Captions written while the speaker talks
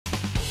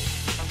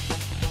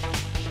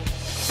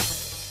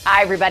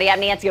Hi, everybody.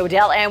 I'm Nancy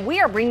O'Dell, and we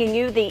are bringing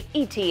you the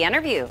ET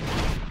interview.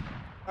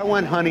 I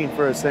went hunting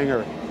for a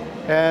singer,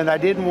 and I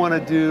didn't want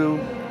to do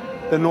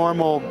the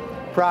normal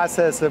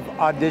process of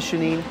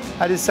auditioning.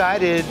 I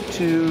decided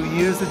to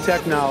use the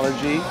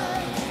technology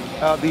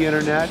of the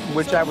internet,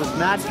 which I was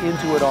not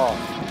into at all.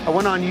 I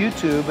went on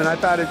YouTube, and I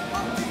thought it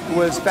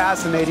was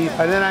fascinating.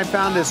 And then I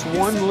found this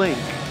one link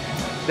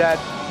that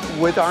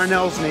with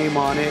Arnel's name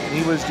on it, and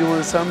he was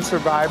doing some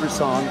Survivor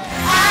song.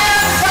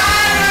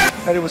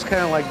 And it was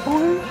kind of like,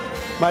 boom.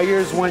 My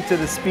ears went to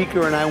the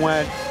speaker and I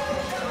went,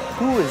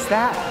 who is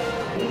that?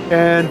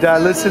 And I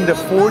listened to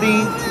 40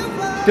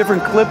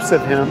 different clips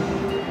of him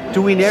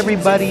doing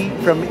everybody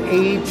from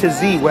A to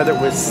Z, whether it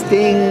was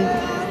Sting,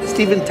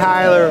 Steven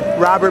Tyler,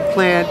 Robert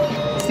Plant,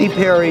 Steve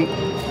Perry,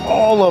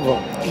 all of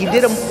them. He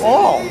did them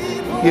all,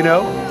 you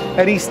know?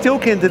 And he still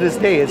can to this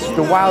day. It's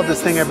the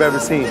wildest thing I've ever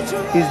seen.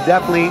 He's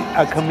definitely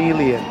a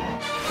chameleon.